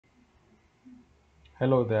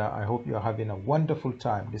Hello there, I hope you're having a wonderful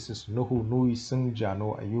time. This is Nuhu Nui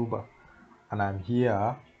Singjano Ayuba, and I'm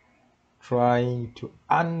here trying to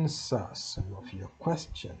answer some of your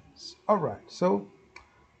questions. All right, so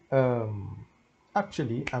um,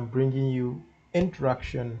 actually, I'm bringing you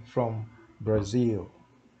interaction from Brazil,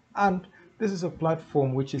 and this is a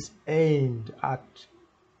platform which is aimed at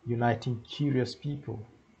uniting curious people,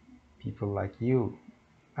 people like you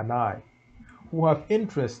and I, who have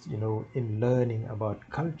interest, in learning about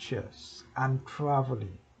cultures and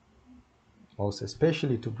traveling, most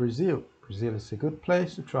especially to Brazil. Brazil is a good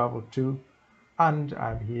place to travel to, and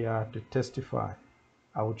I'm here to testify.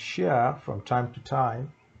 I would share from time to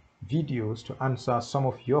time videos to answer some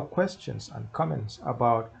of your questions and comments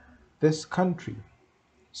about this country.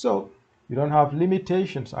 So you don't have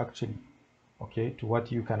limitations actually, okay, to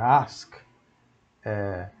what you can ask.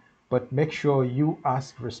 Uh, but make sure you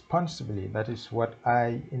ask responsibly. That is what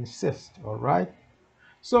I insist, all right?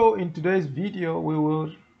 So in today's video, we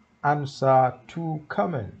will answer two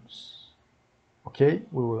comments. Okay,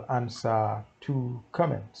 we will answer two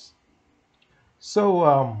comments.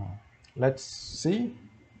 So let's see.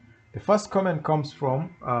 The first comment comes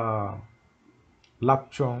from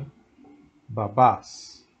Lapchong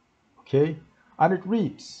Babas. Okay, and it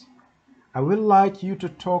reads, I would like you to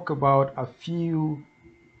talk about a few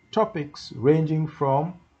topics ranging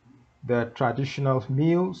from the traditional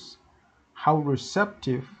meals, how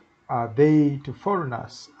receptive are they to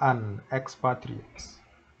foreigners and expatriates?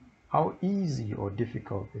 How easy or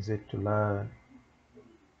difficult is it to learn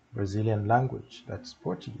Brazilian language, that's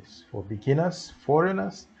Portuguese, for beginners,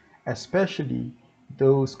 foreigners, especially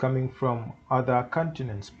those coming from other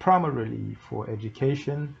continents, primarily for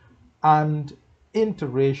education and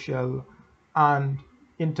interracial and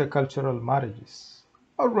intercultural marriages?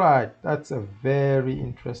 All right, that's a very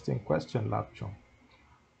interesting question, Lapchon.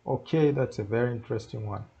 Okay, that's a very interesting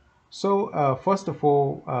one. So, first of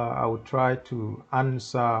all, I would try to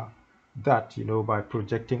answer that, by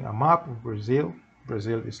projecting a map of Brazil.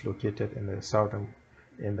 Brazil is located in the southern,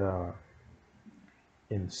 in the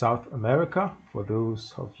in South America. For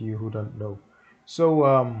those of you who don't know, so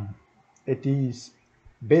it is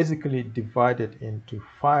basically divided into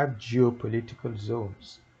five geopolitical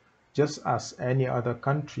zones, just as any other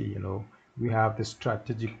country. We have the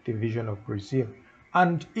strategic division of Brazil,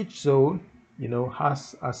 and each zone,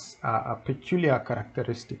 has a peculiar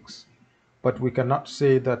characteristics. But we cannot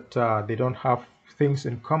say that they don't have things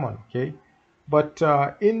in common. Okay, but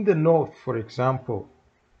in the north, for example,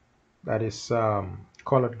 that is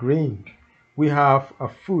colored green, we have a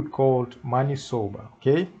food called manisoba.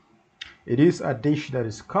 Okay, it is a dish that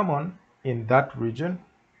is common in that region.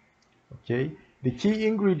 Okay, the key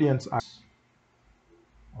ingredients are,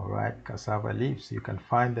 all right, cassava leaves. You can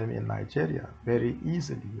find them in Nigeria very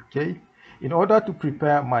easily. Okay, in order to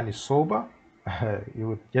prepare manisoba, you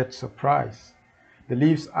would get surprised. The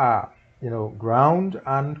leaves are, ground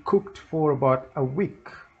and cooked for about a week.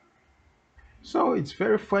 So it's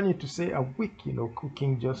very funny to say a week,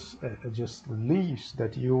 cooking just leaves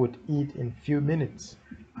that you would eat in few minutes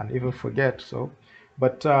and even forget. So,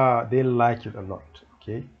 but they like it a lot.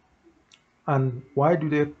 Okay, and why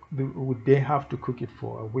would they have to cook it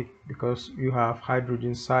for a week? Because you have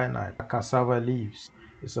hydrogen cyanide. Cassava leaves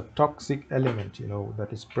is a toxic element,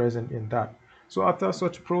 that is present in that. So after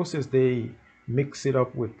such process, they mix it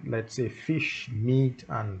up with, let's say, fish, meat,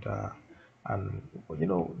 and the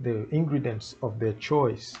ingredients of their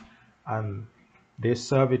choice, and they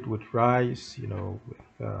serve it with rice,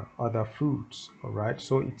 with other foods. All right,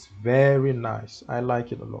 so it's very nice. I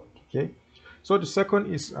like it a lot. Okay, so the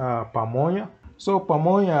second is pamonha. So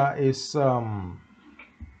pamonha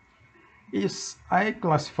is I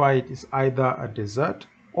classify it as either a dessert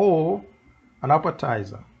or an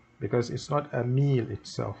appetizer, because it's not a meal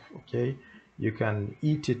itself. Okay, you can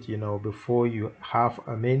eat it, before you have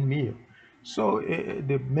a main meal. So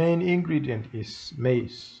the main ingredient is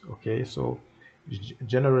maize. Okay, so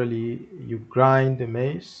generally you grind the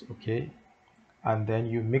maize. Okay, and then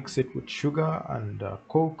you mix it with sugar and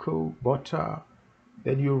cocoa butter.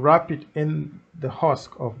 Then you wrap it in the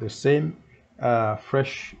husk of the same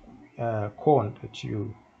fresh corn that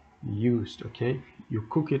you used. Okay, you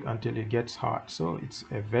cook it until it gets hard, so it's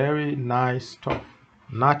a very nice stuff,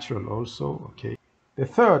 natural also. Okay, the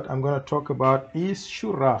third I'm going to talk about is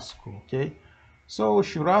churrasco. Okay, so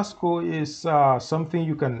churrasco is something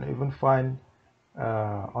you can even find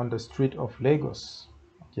on the street of Lagos.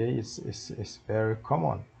 Okay, it's very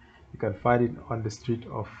common. You can find it on the street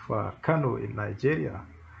of Kano in Nigeria.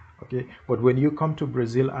 Okay, but when you come to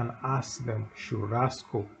Brazil and ask them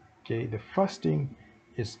churrasco, okay, the first thing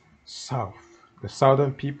is South. The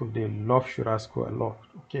southern people, they love churrasco a lot.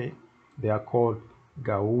 Okay, they are called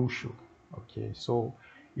gaúcho. Okay, so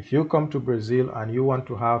if you come to Brazil and you want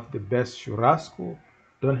to have the best churrasco,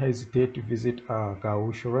 don't hesitate to visit a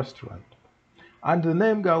gaúcho restaurant. And the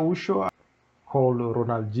name gaúcho, call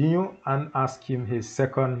Ronaldinho and ask him his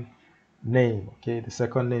second name. Okay, the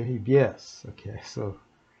second name he bears. Okay, so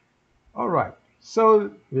all right.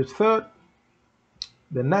 So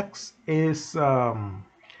the next is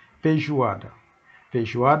feijoada.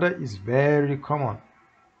 Feijoada is very common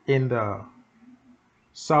in the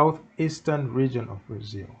southeastern region of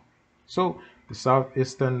Brazil. So the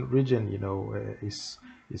southeastern region, is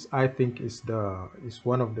I think is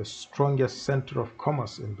one of the strongest center of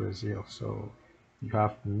commerce in Brazil. So you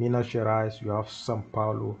have Minas Gerais, you have São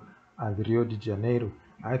Paulo, and Rio de Janeiro.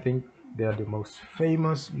 I think they are the most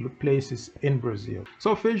famous places in Brazil.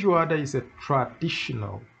 So feijoada is a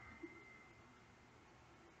traditional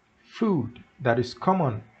food that is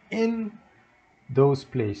common in those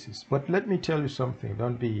places. But let me tell you something,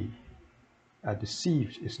 don't be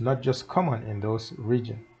deceived. It's not just common in those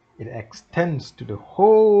regions. It extends to the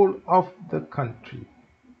whole of the country.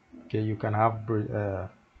 Okay, you can have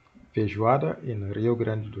feijoada in Rio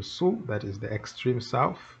Grande do Sul, that is the extreme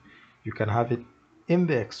south. You can have it in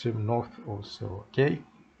the extreme north also, okay?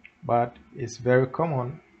 But it's very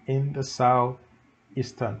common in the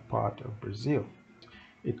southeastern part of Brazil.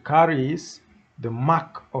 It carries the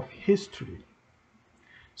mark of history.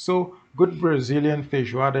 So good Brazilian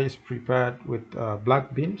feijoada is prepared with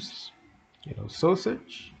black beans,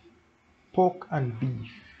 sausage, pork, and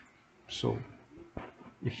beef. So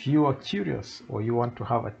if you are curious or you want to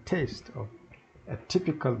have a taste of a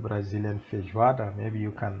typical Brazilian feijoada, maybe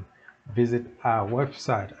you can visit our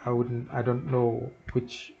website. I don't know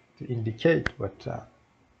which to indicate, but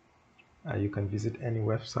you can visit any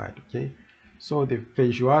website. Okay. So the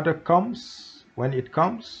feijoada comes when it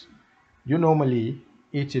comes. You normally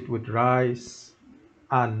eat it with rice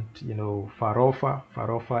and farofa.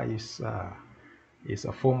 Farofa is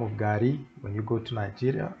a form of gari. When you go to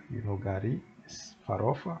Nigeria, gari is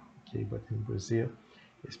farofa. Okay, but in Brazil,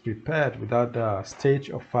 it's prepared without the stage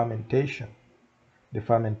of fermentation. The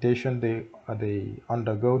fermentation they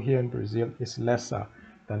undergo here in Brazil is lesser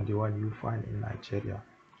than the one you find in Nigeria.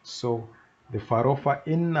 So the farofa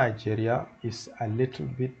in Nigeria is a little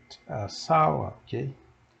bit sour. Okay,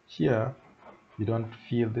 here you don't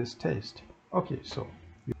feel this taste. Okay,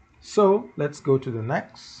 so let's go to the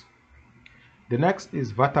next. The next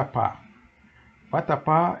is vatapá.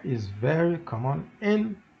 Vatapá is very common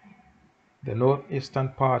in the northeastern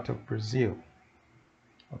part of Brazil.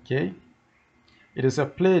 Okay, it is a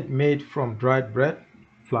plate made from dried bread,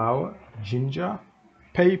 flour, ginger,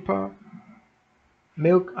 pepper,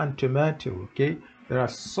 milk, and tomato. Okay, there are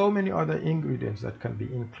so many other ingredients that can be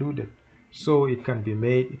included. So it can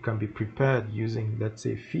be prepared using, let's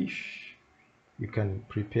say, fish. It can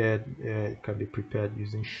be prepared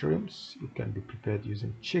using shrimps. It can be prepared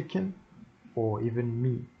using chicken or even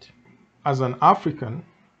meat. As an African,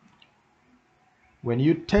 when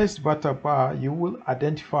you taste vatapá, you will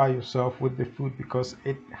identify yourself with the food because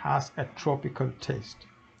it has a tropical taste.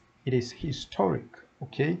 It is historic,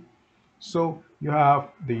 okay? So you have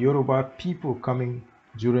the Yoruba people coming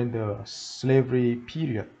during the slavery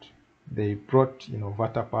period. They brought,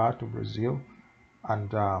 vatapá to Brazil,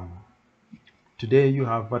 and today you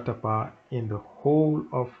have vatapá in the whole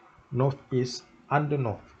of Northeast and the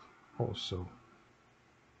North also.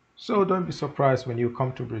 So don't be surprised when you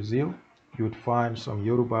come to Brazil, you would find some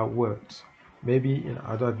Yoruba words. Maybe in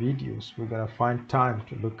other videos, we're going to find time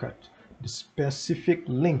to look at the specific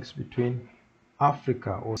links between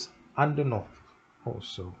Africa and the North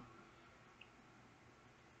also.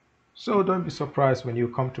 So don't be surprised when you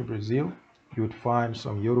come to Brazil, you would find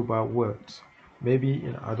some Yoruba words. Maybe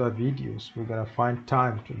in other videos, we're going to find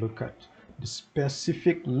time to look at the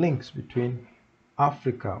specific links between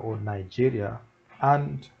Africa or Nigeria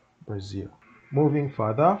and Brazil. Moving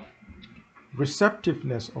further,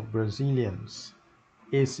 receptiveness of Brazilians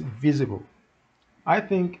is visible. I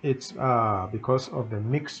think it's because of the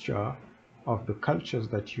mixture of the cultures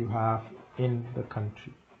that you have in the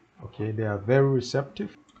country. Okay, they are very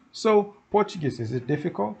receptive. So Portuguese, is it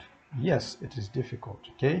difficult? Yes, it is difficult.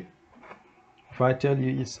 Okay, if I tell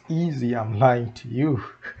you it's easy, I'm lying to you.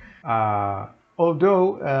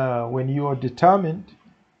 Although when you are determined,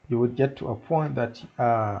 you would get to a point that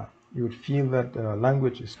you would feel that the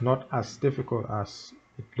language is not as difficult as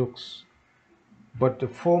it looks. But the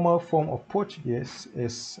formal form of Portuguese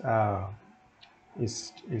is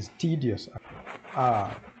tedious.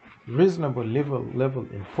 Reasonable level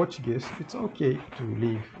in Portuguese, it's okay to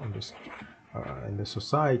live in the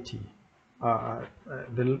society.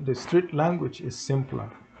 The street language is simpler.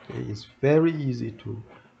 It's very easy to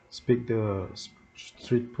speak the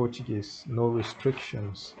street Portuguese, no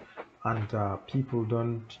restrictions, and people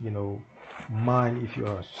don't, mind if you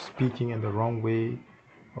are speaking in the wrong way,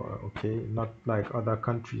 or okay, not like other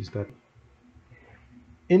countries that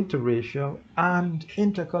interracial and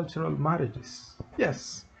intercultural marriages.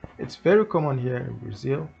 Yes, it's very common here in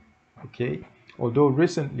Brazil, okay? Although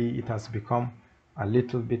recently it has become a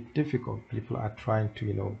little bit difficult. People are trying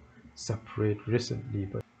to, separate recently,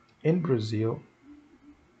 but in Brazil,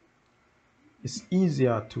 it's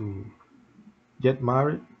easier to get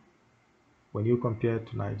married when you compare it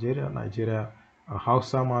to Nigeria. Nigeria, a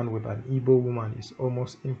Hausa man with an Igbo woman is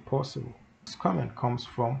almost impossible. This comment comes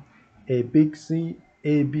from a big C,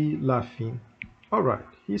 AB laughing. All right,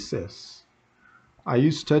 he says, are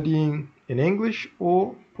you studying in English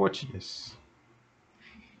or Portuguese?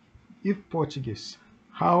 If Portuguese,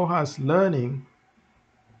 how has learning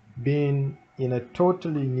been in a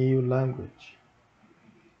totally new language?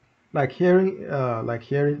 Like hearing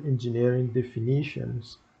engineering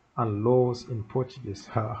definitions and laws in Portuguese.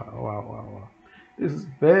 Wow, wow, wow. This is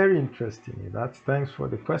very interesting. That's thanks for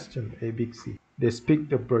the question, ABC. They speak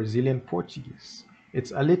the Brazilian Portuguese.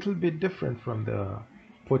 It's a little bit different from the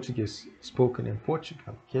Portuguese spoken in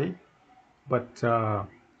Portugal, okay? But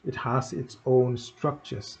it has its own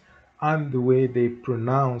structures, and the way they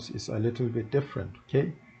pronounce is a little bit different,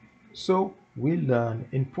 okay? So we learn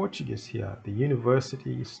in Portuguese here, the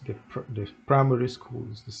universities, the primary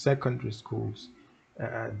schools, the secondary schools,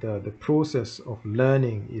 the process of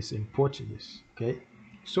learning is in Portuguese, okay?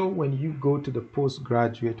 So when you go to the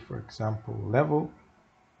postgraduate, for example, level,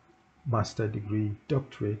 master degree,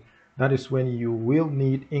 doctorate, that is when you will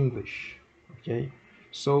need English. Okay.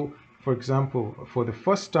 So, for example, for the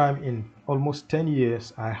first time in almost 10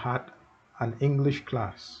 years, I had an English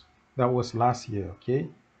class. That was last year. Okay.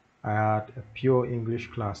 I had a pure English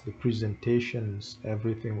class. The presentations,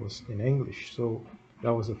 everything was in English. So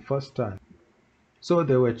that was the first time. So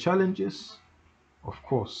there were challenges, of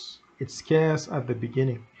course. It scares at the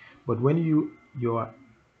beginning, but when you are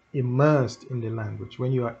immersed in the language,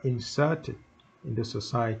 when you are inserted in the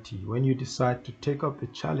society, when you decide to take up the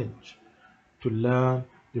challenge to learn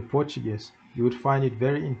the Portuguese, you would find it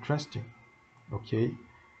very interesting. Okay,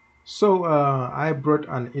 so I brought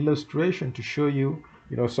an illustration to show you,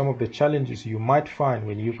 some of the challenges you might find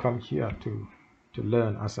when you come here to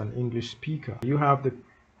learn as an English speaker.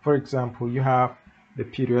 For example, you have the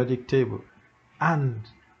periodic table, and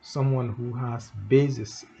someone who has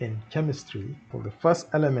basis in chemistry. Well, the first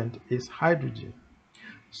element is hydrogen.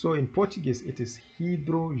 So in Portuguese, it is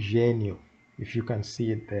hidrogênio, if you can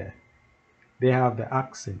see it there. They have the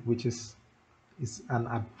accent, which is an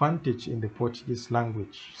advantage in the Portuguese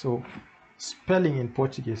language. So spelling in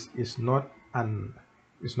Portuguese is not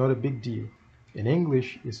a big deal. In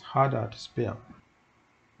English, it's harder to spell.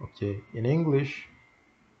 Okay, in English,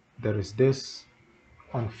 there is this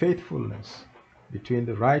unfaithfulness between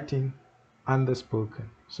the writing and the spoken.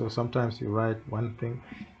 So sometimes you write one thing,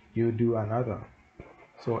 you do another.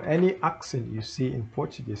 So any accent you see in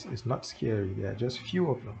Portuguese is not scary. There are just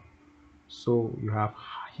few of them. So you have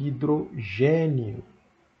hidrogênio.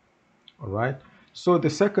 All right. So the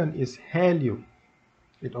second is helium.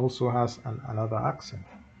 It also has another accent,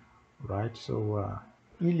 right? So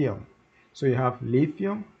helium. So you have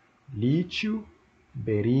lithium, lítio,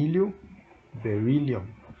 beryllium,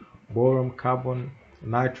 beryllium, boron, carbon,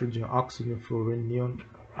 nitrogen, oxygen, fluorine, neon,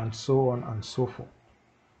 and so on and so forth.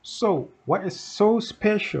 So what is so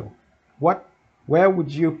special? Where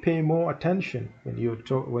would you pay more attention when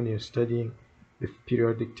you're studying the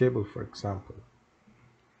periodic table, for example?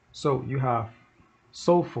 So you have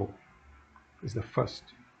sulfur is the first.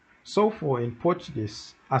 Sulfur in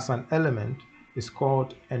Portuguese as an element is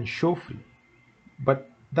called enxofre, but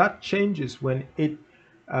that changes when it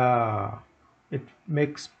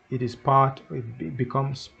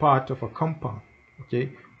becomes part of a compound.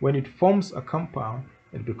 Okay, when it forms a compound,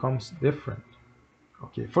 it becomes different.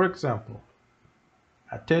 Okay, for example,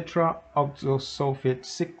 a tetraoxosulfate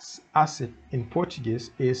 6 acid in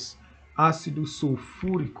Portuguese is ácido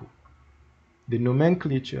sulfúrico. The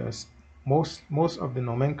nomenclatures, most of the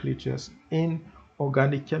nomenclatures in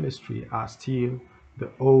organic chemistry are still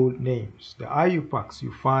the old names. The IUPACs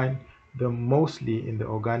you find them mostly in the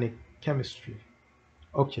organic chemistry.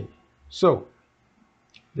 Okay, so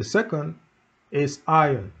the second is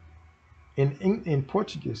iron. In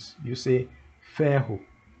Portuguese, you say ferro.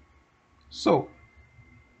 So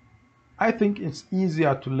I think it's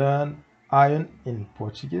easier to learn iron in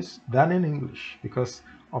Portuguese than in English because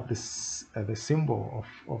of the symbol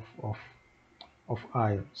of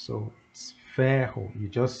iron. So it's ferro. You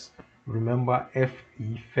just remember Fe,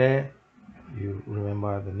 fer. You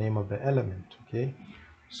remember the name of the element, okay?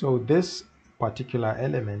 So this particular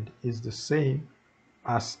element is the same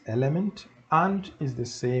as element and is the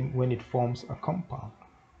same when it forms a compound,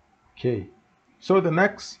 okay? So the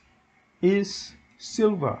next is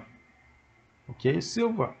silver, okay?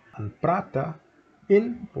 Silver and prata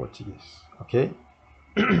in Portuguese, okay?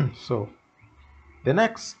 So the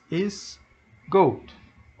next is gold,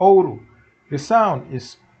 ouro. The sound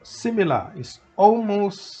is similar, it's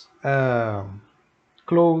almost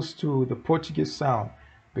close to the Portuguese sound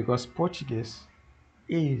because Portuguese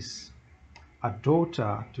is a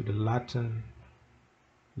daughter to the Latin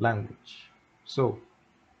language. So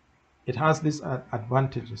it has these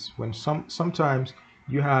advantages when sometimes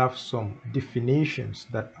you have some definitions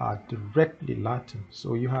that are directly Latin.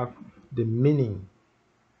 So you have the meaning,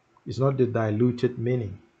 it's not the diluted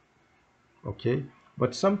meaning, okay?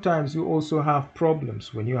 But sometimes you also have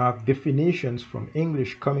problems when you have definitions from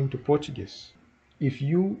English coming to Portuguese. If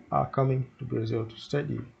you are coming to Brazil to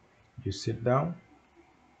study, you sit down,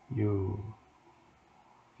 you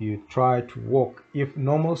you try to walk. If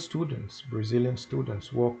normal students, Brazilian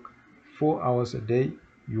students, walk 4 hours a day,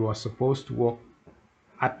 you are supposed to walk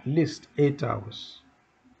at least 8 hours.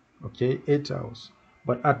 Okay, 8 hours.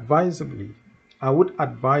 But advisably, I would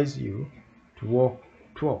advise you to walk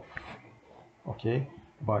 12. Okay,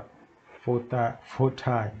 but four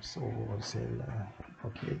times or say,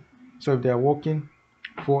 okay. So if they are walking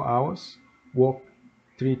 4 hours, walk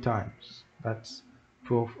 3 times. That's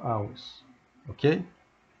 12 hours. Okay.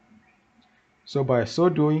 So by so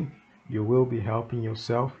doing, you will be helping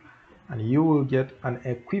yourself and you will get an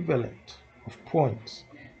equivalent of points.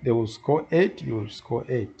 They will score 8, you will score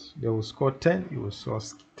 8. They will score 10, you will score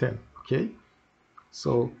 10. Okay?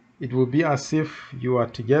 So it will be as if you are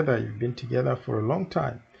together, you've been together for a long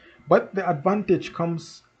time. But the advantage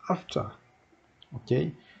comes after.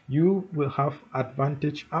 Okay? You will have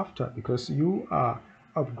advantage after because you are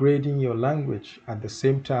upgrading your language at the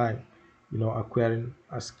same time, acquiring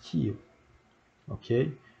a skill.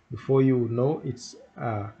 Okay, before you know it's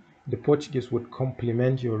the Portuguese would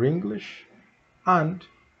complement your English and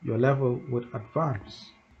your level would advance.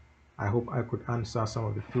 I hope I could answer some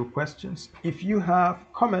of the few questions. If you have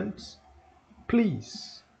comments,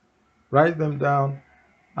 please write them down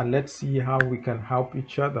and let's see how we can help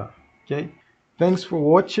each other. Okay, thanks for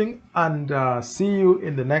watching and see you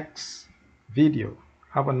in the next video.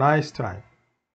 Have a nice time.